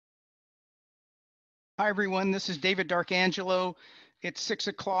Hi, everyone. This is David Darkangelo. It's 6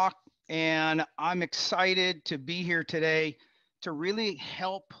 o'clock, and I'm excited to be here today to really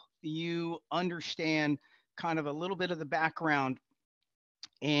help you understand kind of a little bit of the background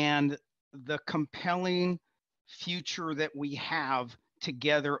and the compelling future that we have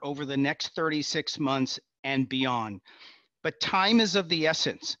together over the next 36 months and beyond. But time is of the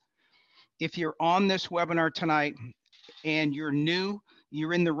essence. If you're on this webinar tonight and you're new,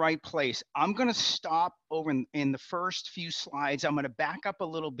 you're in the right place. I'm going to stop over in the first few slides. I'm going to back up a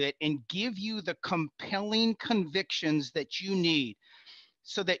little bit and give you the compelling convictions that you need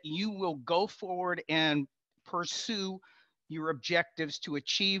so that you will go forward and pursue your objectives to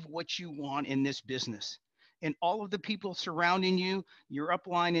achieve what you want in this business. And all of the people surrounding you, your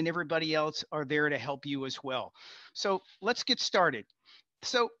upline and everybody else are there to help you as well. So let's get started.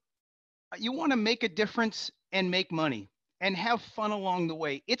 So you want to make a difference and make money and have fun along the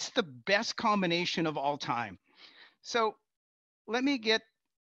way. It's the best combination of all time. So let me get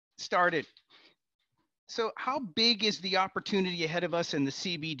started. So how big is the opportunity ahead of us in the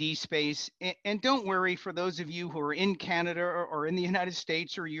CBD space? And don't worry, for those of you who are in Canada or in the United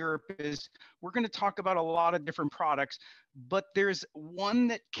States or Europe, is we're going to talk about a lot of different products, but there's one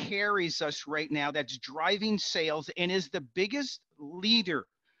that carries us right now that's driving sales and is the biggest leader,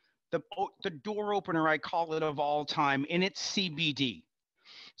 the door opener, I call it, of all time, and it's CBD.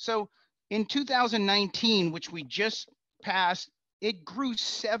 So in 2019, which we just passed, it grew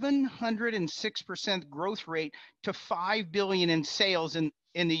 706% growth rate to 5 billion in sales in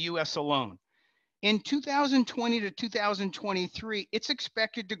the US alone. In 2020 to 2023, it's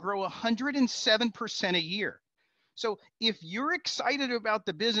expected to grow 107% a year. So if you're excited about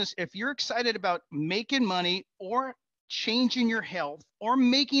the business, if you're excited about making money or changing your health or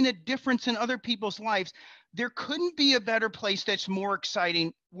making a difference in other people's lives, there couldn't be a better place that's more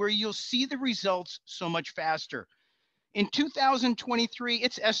exciting where you'll see the results so much faster. In 2023,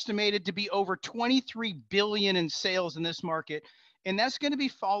 it's estimated to be over 23 billion in sales in this market. And that's going to be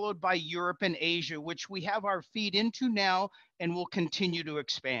followed by Europe and Asia, which we have our feet into now and will continue to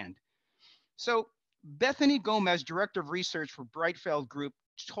expand. So Bethany Gomez, Director of Research for Brightfeld Group,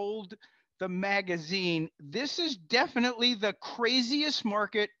 told the magazine, this is definitely the craziest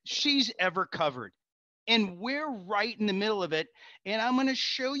market she's ever covered. And we're right in the middle of it. And I'm going to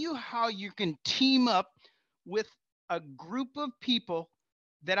show you how you can team up with a group of people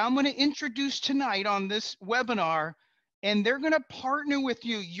that I'm going to introduce tonight on this webinar, and they're going to partner with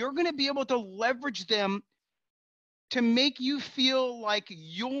you. You're going to be able to leverage them to make you feel like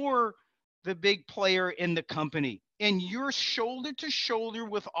you're the big player in the company and you're shoulder to shoulder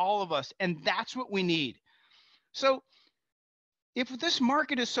with all of us. And that's what we need. So if this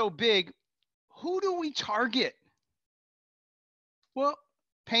market is so big, who do we target? Well,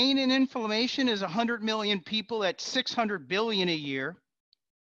 pain and inflammation is 100 million people at 600 billion a year.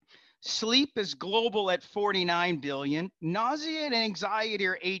 Sleep is global at 49 billion. Nausea and anxiety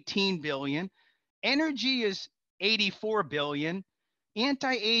are 18 billion. Energy is 84 billion.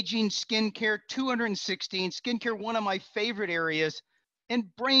 Anti-aging skincare, 216. Skincare, one of my favorite areas. And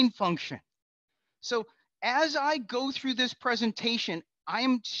brain function. So as I go through this presentation, I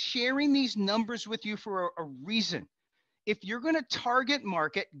am sharing these numbers with you for a reason. If you're going to target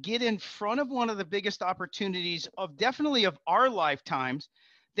market, get in front of one of the biggest opportunities of definitely of our lifetimes,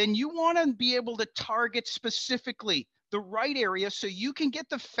 then you want to be able to target specifically the right area so you can get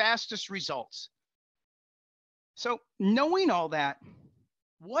the fastest results. So knowing all that,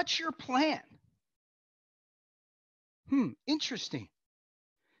 what's your plan? Interesting.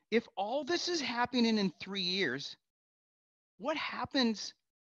 If all this is happening in 3 years, what happens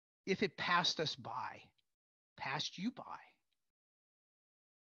if it passed us by? Passed you by?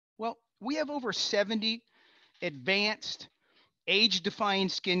 Well, we have over 70 advanced age-defying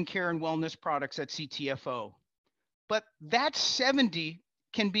skincare and wellness products at CTFO, but that 70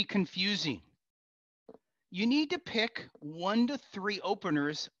 can be confusing. You need to pick 1 to 3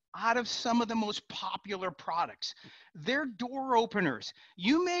 openers out of some of the most popular products. They're door openers.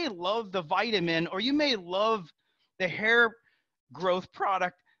 You may love the vitamin or you may love the hair growth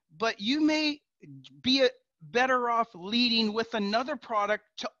product, but you may be better off leading with another product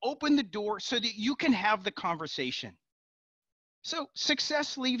to open the door so that you can have the conversation. So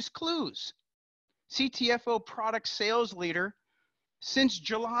success leaves clues. CTFO product sales leader, since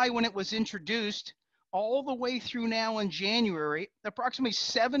July when it was introduced, all the way through now in January, approximately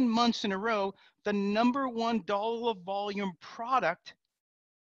 7 months in a row, the #1 dollar volume product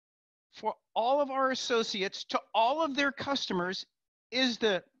for all of our associates to all of their customers is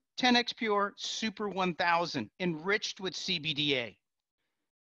the 10X Pure Super 1000 enriched with CBDa.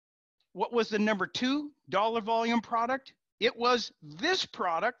 What was the number $2 volume product? It was this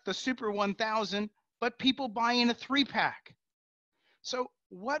product, the Super 1000, but people buying a 3-pack. So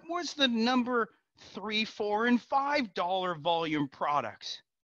what was the number $3, $4, and $5 volume products?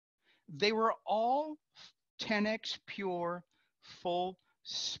 They were all 10x Pure full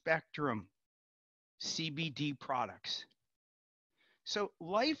spectrum CBD products. So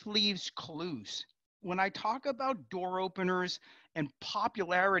life leaves clues. When I talk about door openers and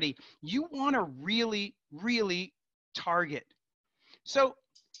popularity, you want to really, really target. So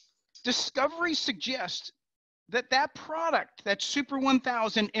discovery suggests that that product, that Super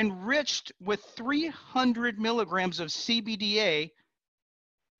 1000, enriched with 300 milligrams of CBDa,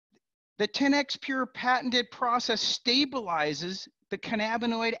 the 10x Pure patented process stabilizes the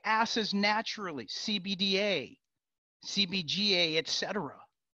cannabinoid acids naturally, CBDa, CBGA, etc.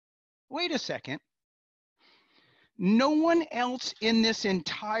 Wait a second. No one else in this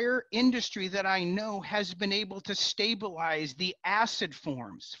entire industry that I know has been able to stabilize the acid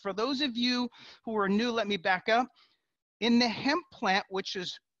forms. For those of you who are new, let me back up. In the hemp plant, which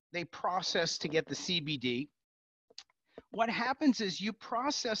is they process to get the CBD, what happens is you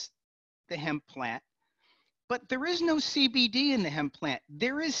process the hemp plant, but there is no CBD in the hemp plant.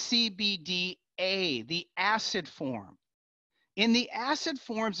 There is CBDA, the acid form. In the acid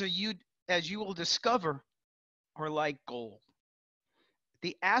forms, as you will discover, are like gold.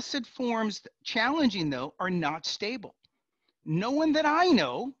 The acid forms, challenging though, are not stable. No one that I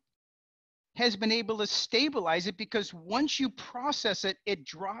know has been able to stabilize it because once you process it, it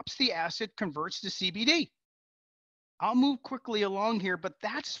drops the acid, converts to CBD. I'll move quickly along here, but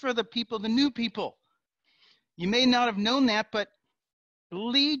that's for the people, the new people. You may not have known that, but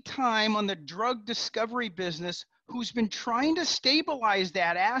lead time on the drug discovery business who's been trying to stabilize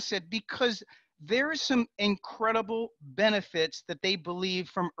that acid because there are some incredible benefits that they believe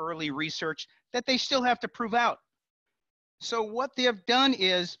from early research that they still have to prove out. So what they have done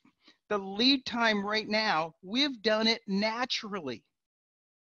is the lead time right now, we've done it naturally.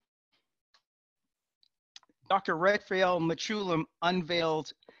 Dr. Raphael Mechoulam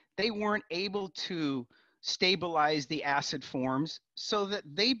unveiled they weren't able to stabilize the acid forms, so that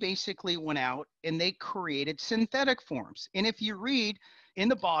they basically went out and they created synthetic forms. And if you read in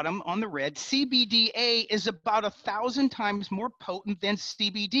the bottom on the red, CBDA is about 1,000 times more potent than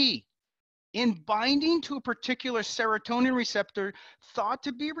CBD in binding to a particular serotonin receptor thought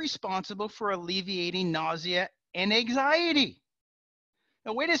to be responsible for alleviating nausea and anxiety.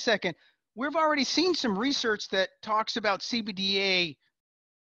 Now, wait a second. We've already seen some research that talks about CBDA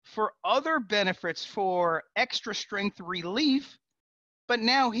for other benefits for extra strength relief, but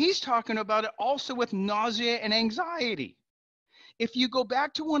now he's talking about it also with nausea and anxiety. If you go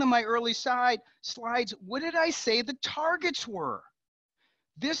back to one of my early slides, what did I say the targets were?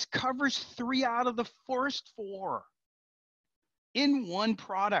 This covers 3 out of the first 4 in one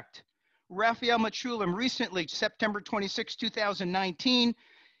product. Raphael Mechoulam recently, September 26, 2019,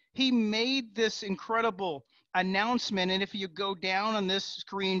 he made this incredible announcement. And if you go down on this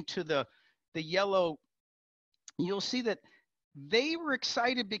screen to the yellow, you'll see that they were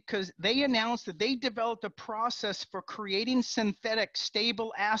excited because they announced that they developed a process for creating synthetic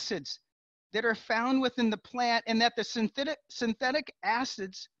stable acids that are found within the plant, and that the synthetic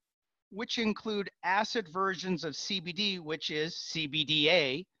acids, which include acid versions of CBD, which is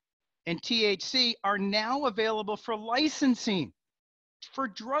CBDA, and THC, are now available for licensing for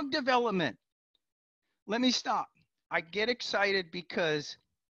drug development. Let me stop. I get excited because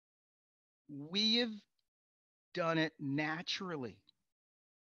we have done it naturally.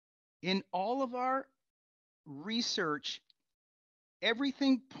 In all of our research,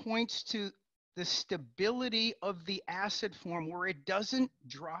 everything points to the stability of the acid form where it doesn't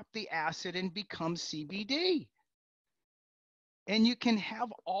drop the acid and become CBD. And you can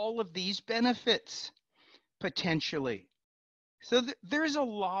have all of these benefits potentially. So there's a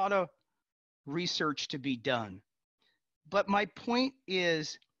lot of research to be done. But my point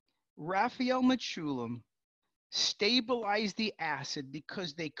is, Raphael Mechoulam stabilized the acid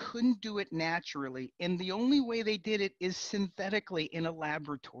because they couldn't do it naturally. And the only way they did it is synthetically in a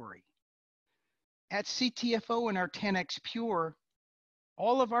laboratory. At CTFO and our 10x Pure,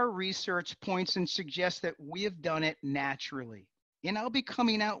 all of our research points and suggests that we have done it naturally. And I'll be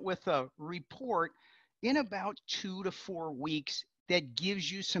coming out with a report in about 2 to 4 weeks that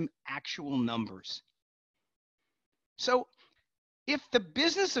gives you some actual numbers. So if the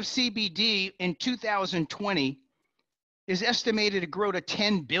business of CBD in 2020 is estimated to grow to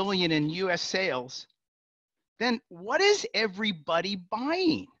 10 billion in US sales, then what is everybody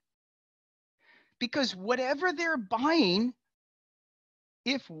buying? Because whatever they're buying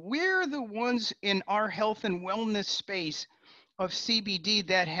If we're the ones in our health and wellness space of CBD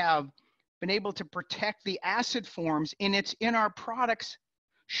that have been able to protect the acid forms and it's in our products,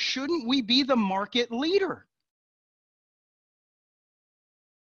 shouldn't we be the market leader?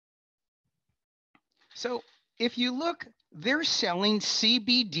 So if you look, they're selling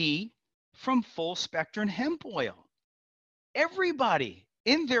CBD from full spectrum hemp oil. Everybody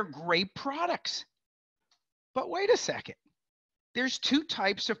in their great products. But wait a second. There's two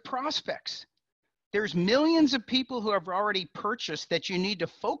types of prospects. There's millions of people who have already purchased that you need to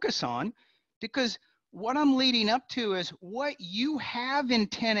focus on, because what I'm leading up to is what you have in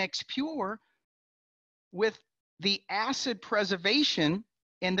 10X Pure with the acid preservation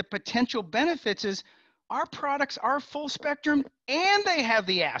and the potential benefits is our products are full spectrum and they have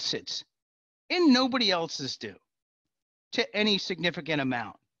the acids, and nobody else's do to any significant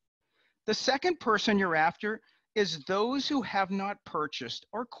amount. The second person you're after is those who have not purchased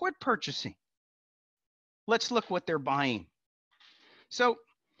or quit purchasing. Let's look what they're buying. So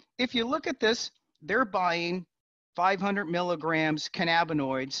if you look at this, they're buying 500 milligrams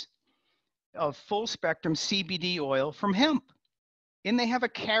cannabinoids of full spectrum CBD oil from hemp. And they have a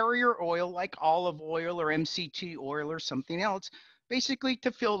carrier oil like olive oil or MCT oil or something else, basically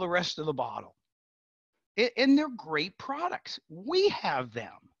to fill the rest of the bottle. And they're great products. We have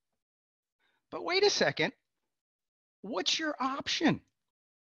them. But wait a second. What's your option?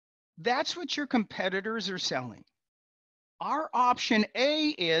 That's what your competitors are selling. Our option A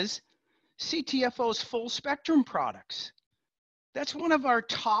is CTFO's full spectrum products. That's one of our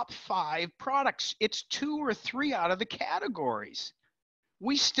top 5 products. It's 2 or 3 out of the categories.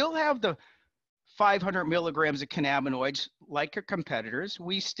 We still have the 500 milligrams of cannabinoids like our competitors.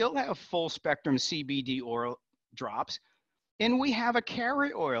 We still have full spectrum CBD oil drops, and we have a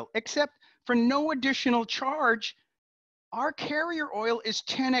carrier oil, except for no additional charge. Our carrier oil is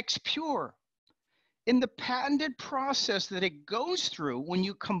 10X Pure. In the patented process that it goes through when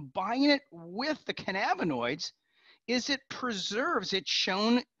you combine it with the cannabinoids, is it preserves, it's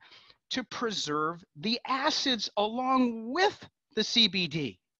shown to preserve the acids along with the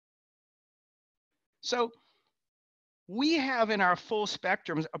CBD. So we have in our full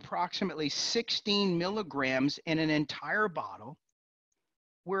spectrums approximately 16 milligrams in an entire bottle,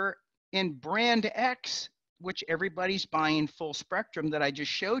 where in brand X, which everybody's buying full spectrum that I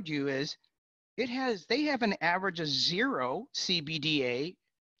just showed you, is they have an average of 0 CBDa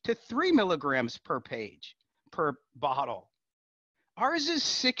to 3 milligrams per bottle. Ours is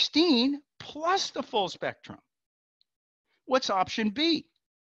 16 plus the full spectrum. What's option B?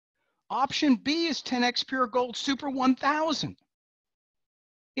 Option B is 10X Pure Gold Super 1000.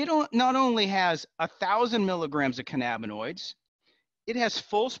 It not only has 1,000 milligrams of cannabinoids, it has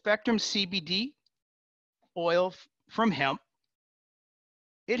full spectrum CBD oil from hemp.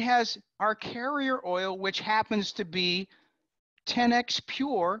 It has our carrier oil, which happens to be 10X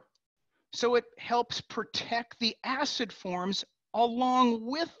Pure, so it helps protect the acid forms along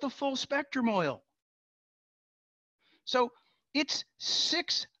with the full spectrum oil. So it's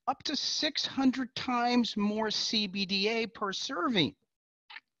up to 600 times more CBDA per serving,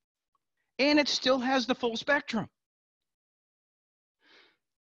 and it still has the full spectrum.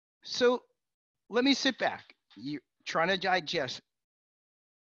 So let me sit back. You're trying to digest.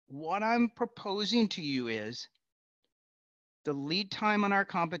 What I'm proposing to you is the lead time on our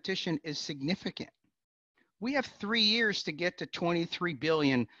competition is significant. We have 3 years to get to 23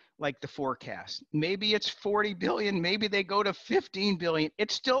 billion like the forecast. Maybe it's 40 billion, maybe they go to 15 billion.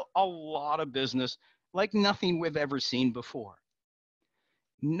 It's still a lot of business, like nothing we've ever seen before.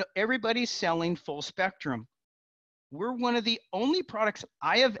 No, everybody's selling full spectrum. We're one of the only products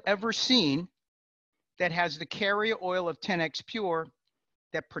I have ever seen that has the carrier oil of 10X Pure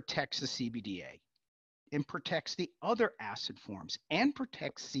that protects the CBDA and protects the other acid forms and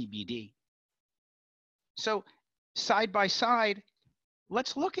protects CBD. So side by side,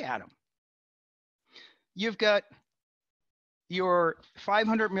 let's look at them. You've got your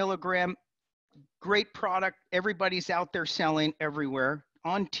 500 milligram, great product. Everybody's out there selling everywhere,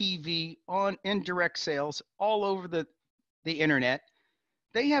 on TV, on indirect sales, all over the internet.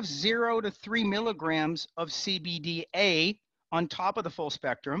 They have 0 to 3 milligrams of CBDA on top of the full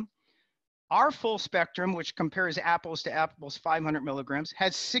spectrum. Our full spectrum, which compares apples to apples, 500 milligrams,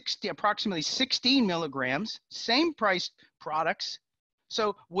 has approximately 16 milligrams, same price products.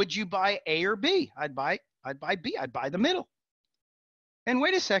 So would you buy A or B? I'd buy B. I'd buy the middle. And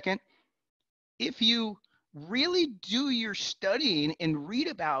wait a second. If you really do your studying and read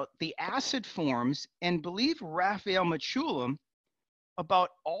about the acid forms and believe Raphael Mechoulam about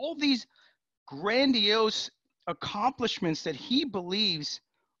all these grandiose accomplishments that he believes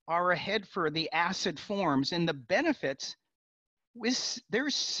are ahead for the acid forms and the benefits,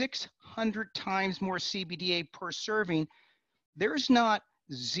 there's 600 times more CBDA per serving. There's not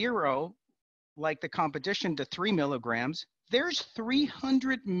zero like the competition to 3 milligrams. There's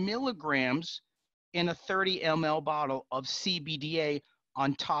 300 milligrams in a 30 ml bottle of CBDA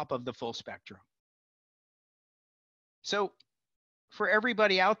on top of the full spectrum. So for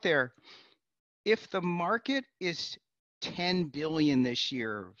everybody out there, if the market is 10 billion this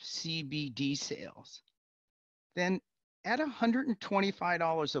year CBD sales, then at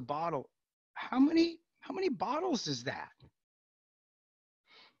 $125 a bottle, how many bottles is that?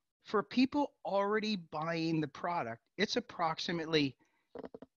 For people already buying the product, it's approximately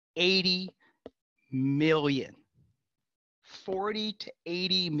 80 million, 40 to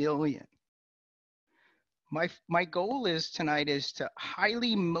 80 million. My goal tonight is to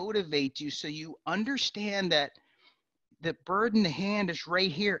highly motivate you so you understand that the bird in the hand is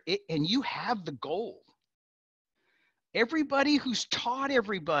right here, and you have the gold. Everybody who's taught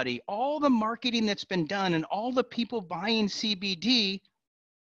everybody, all the marketing that's been done and all the people buying CBD,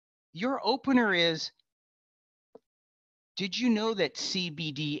 your opener is, did you know that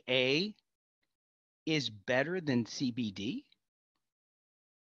CBDA is better than CBD?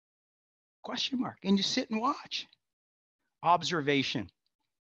 Question mark. And you sit and watch. Observation.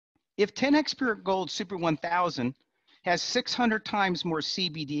 If 10x Pure Gold Super 1000 has 600 times more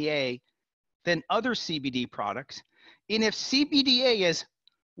CBDA than other CBD products, and if CBDA is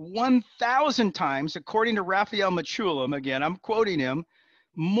 1,000 times, according to Raphael Mechoulam, again, I'm quoting him,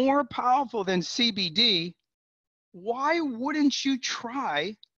 more powerful than CBD, why wouldn't you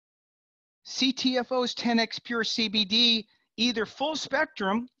try CTFO's 10x Pure CBD, either full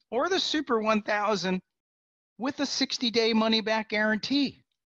spectrum or the Super 1000 with a 60-day money-back guarantee?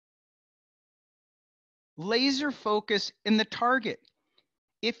 Laser focus in the target.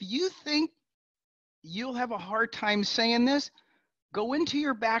 If you think you'll have a hard time saying this, go into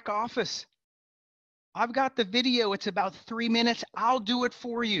your back office. I've got the video. It's about 3 minutes. I'll do it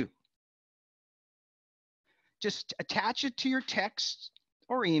for you. Just attach it to your texts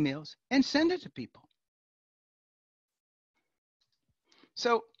or emails and send it to people.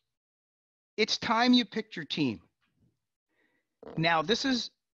 So it's time you picked your team. Now, this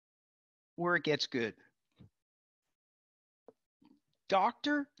is where it gets good.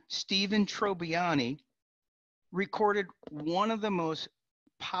 Dr. Stephen Trobiani recorded one of the most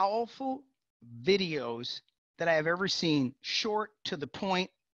powerful videos that I have ever seen, short, to the point,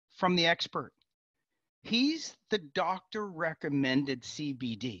 from the expert. He's the doctor recommended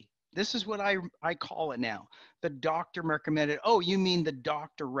CBD. This is what I call it now. The doctor recommended. Oh, you mean the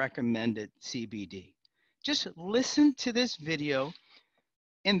doctor recommended CBD. Just listen to this video,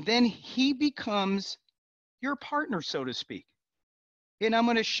 and then he becomes your partner, so to speak. And I'm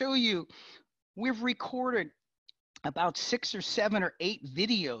going to show you, we've recorded about 6 or 7 or 8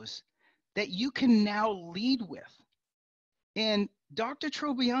 videos that you can now lead with. And Dr.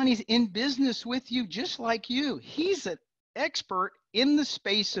 Trobiani's in business with you just like you. He's an expert in the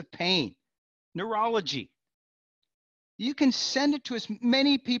space of pain, neurology. You can send it to as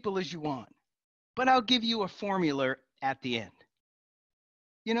many people as you want, but I'll give you a formula at the end.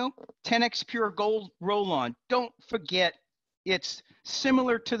 You know, 10x Pure Gold Roll-On. Don't forget, it's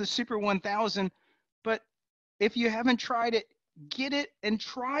similar to the Super 1000, but if you haven't tried it, get it and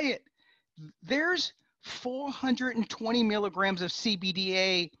try it. There's 420 milligrams of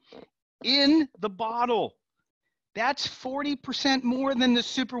CBDA in the bottle. That's 40% more than the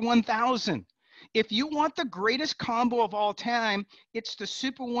Super 1000. If you want the greatest combo of all time, it's the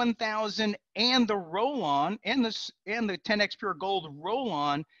Super 1000 and the roll-on and the 10x Pure Gold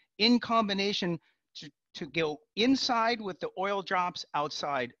roll-on in combination to go inside with the oil drops,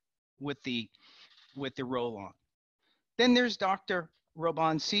 outside with the roll-on. Then there's Dr.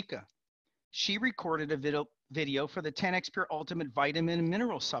 Robansika. She recorded a video for the 10x Pure Ultimate Vitamin and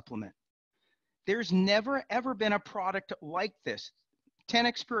Mineral Supplement. There's never, ever been a product like this.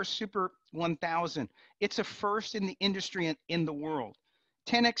 10x Pure Super 1000. It's a first in the industry and in the world.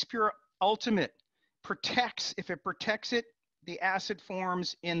 10x Pure Ultimate protects, if it protects it, the acid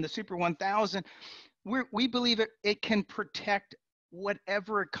forms in the Super 1000. We believe it can protect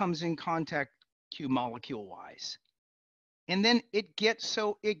whatever it comes in contact with molecule-wise. And then it gets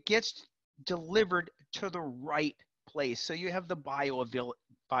delivered to the right place. So you have the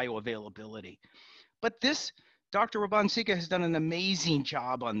bioavailability. But this, Dr. Robansika has done an amazing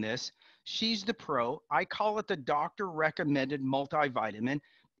job on this. She's the pro. I call it the doctor recommended multivitamin.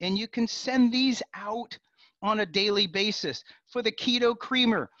 And you can send these out on a daily basis. For the keto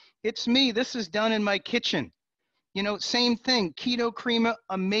creamer, it's me. This is done in my kitchen. You know, same thing. Keto creamer,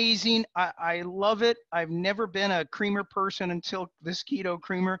 amazing. I love it. I've never been a creamer person until this keto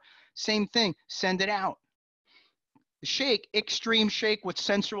creamer. Same thing. Send it out. Shake, extreme shake with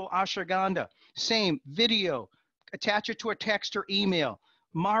sensual ashwagandha. Same video. Attach it to a text or email.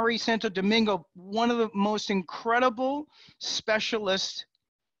 Mari Santo Domingo, one of the most incredible specialists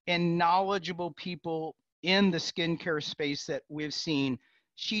and knowledgeable people in the skincare space that we've seen.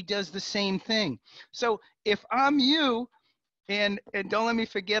 She does the same thing. So if I'm you, and don't let me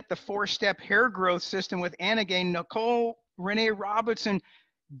forget the 4-step hair growth system with Anagain, Nicole Renee Robertson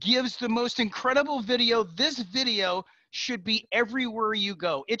gives the most incredible video. This video should be everywhere you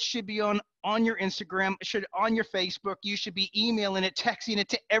go. It should be on your Instagram, it should on your Facebook. You should be emailing it, texting it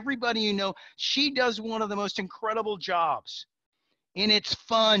to everybody you know. She does one of the most incredible jobs. And it's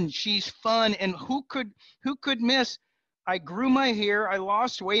fun. She's fun. And who could miss? I grew my hair, I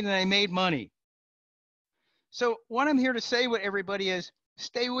lost weight, and I made money. So what I'm here to say with everybody is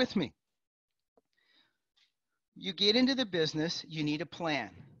stay with me. You get into the business, you need a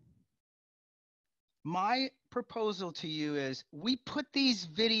plan. My proposal to you is we put these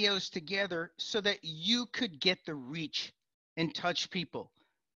videos together so that you could get the reach and touch people.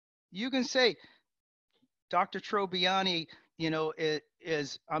 You can say, Dr. Trobiani, you know,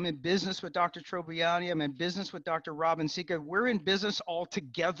 I'm in business with Dr. Trobiani. I'm in business with Dr. Robin Sika. We're in business all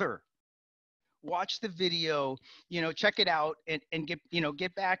together. Watch the video, you know, check it out and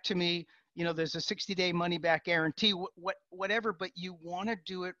get back to me. You know, there's a 60-day money back guarantee, whatever, but you want to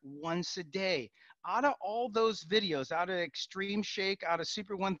do it once a day. Out of all those videos, out of Extreme Shake, out of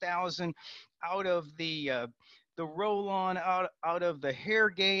Super 1000, out of the roll-on, out of the hair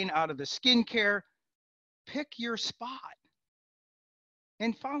gain, out of the skincare, pick your spot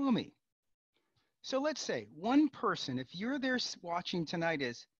and follow me. So let's say one person, if you're there watching tonight,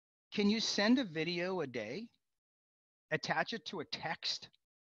 can you send a video a day, attach it to a text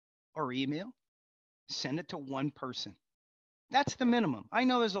or email, send it to one person? That's the minimum. I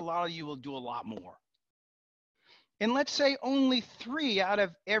know there's a lot of you will do a lot more. And let's say only 3 out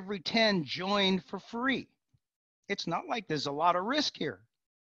of every 10 join for free. It's not like there's a lot of risk here.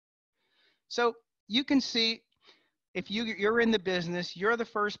 So you can see, if you're in the business, you're the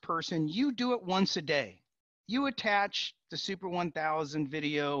first person, you do it once a day. You attach the Super 1000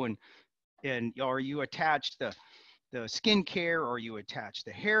 video or you attach the skincare, or you attach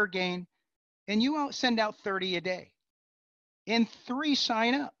the hair gain, and you send out 30 a day. And 3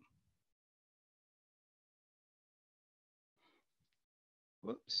 sign up.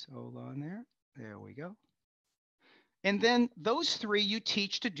 Whoops, hold on there. There we go. And then those 3 you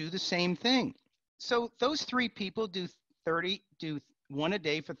teach to do the same thing. So those 3 people do 1 a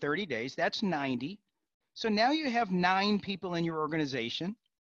day for 30 days. That's 90. So now you have 9 people in your organization.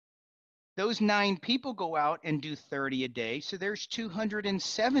 Those 9 people go out and do 30 a day. So there's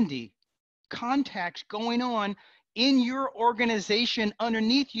 270 contacts going on in your organization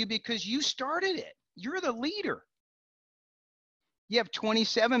underneath you because you started it. You're the leader. You have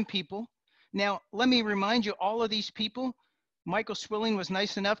 27 people. Now, let me remind you, all of these people, Michael Swilling was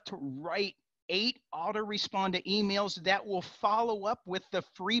nice enough to write 8 autoresponder emails that will follow up with the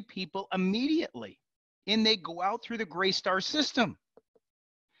free people immediately. And they go out through the Graystar system.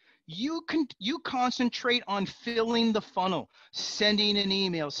 You concentrate on filling the funnel, sending an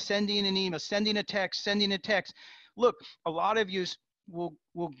email, sending a text. Look, a lot of you will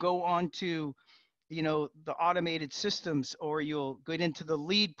go on to, you know, the automated systems, or you'll get into the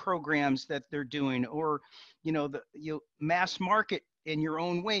lead programs that they're doing, or, you know, you'll mass market in your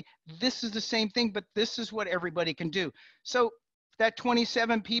own way. This is the same thing, but this is what everybody can do. So that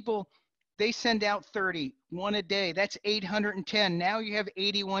 27 people, they send out 30, 1 a day. That's 810. Now you have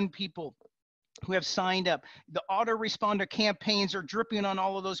 81 people who have signed up. The autoresponder campaigns are dripping on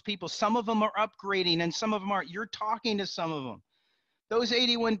all of those people. Some of them are upgrading and some of them aren't. You're talking to some of them. Those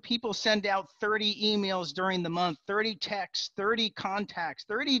 81 people send out 30 emails during the month, 30 texts, 30 contacts,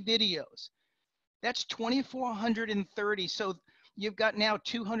 30 videos. That's 2,430. So you've got now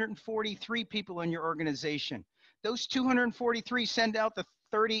 243 people in your organization. Those 243 send out the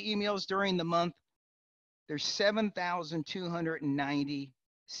 30 emails during the month. There's 7,290,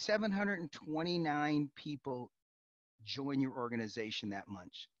 729 people join your organization that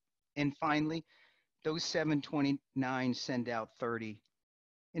month. And finally, those 729 send out 30,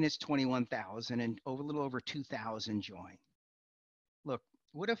 and it's 21,000, and a little over 2,000 join. Look,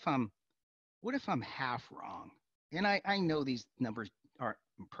 what if I'm half wrong? And I know these numbers aren't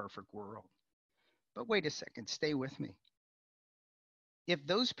a perfect world, but wait a second, stay with me. If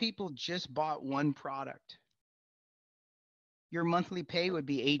those people just bought one product, your monthly pay would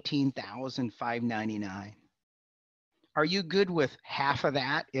be $18,599. Are you good with half of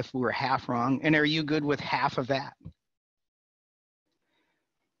that if we're half wrong? And are you good with half of that?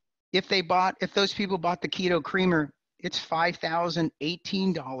 If those people bought the keto creamer, it's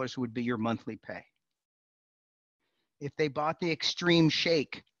 $5,018 would be your monthly pay. If they bought the extreme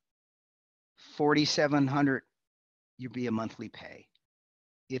shake, $4,700, you'd be a monthly pay.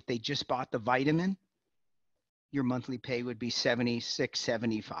 If they just bought the vitamin, your monthly pay would be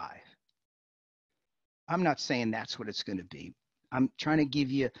 $76.75. I'm not saying that's what it's going to be. I'm trying to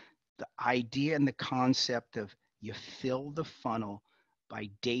give you the idea and the concept of you fill the funnel by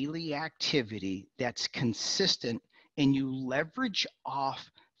daily activity that's consistent, and you leverage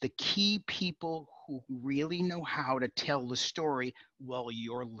off the key people who really know how to tell the story while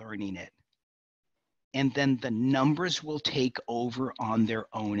you're learning it. And then the numbers will take over on their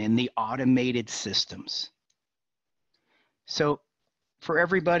own in the automated systems. So for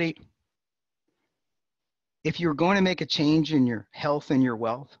everybody, if you're going to make a change in your health and your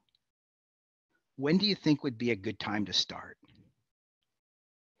wealth, when do you think would be a good time to start?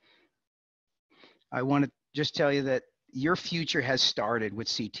 I want to just tell you that your future has started with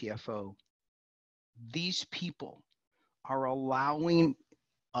CTFO. These people are allowing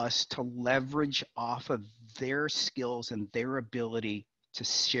us to leverage off of their skills and their ability to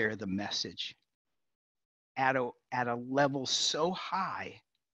share the message at a level so high,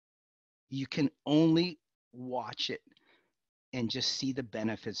 you can only watch it and just see the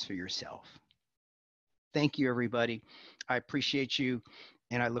benefits for yourself. Thank you, everybody. I appreciate you,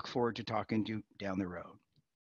 and I look forward to talking to you down the road.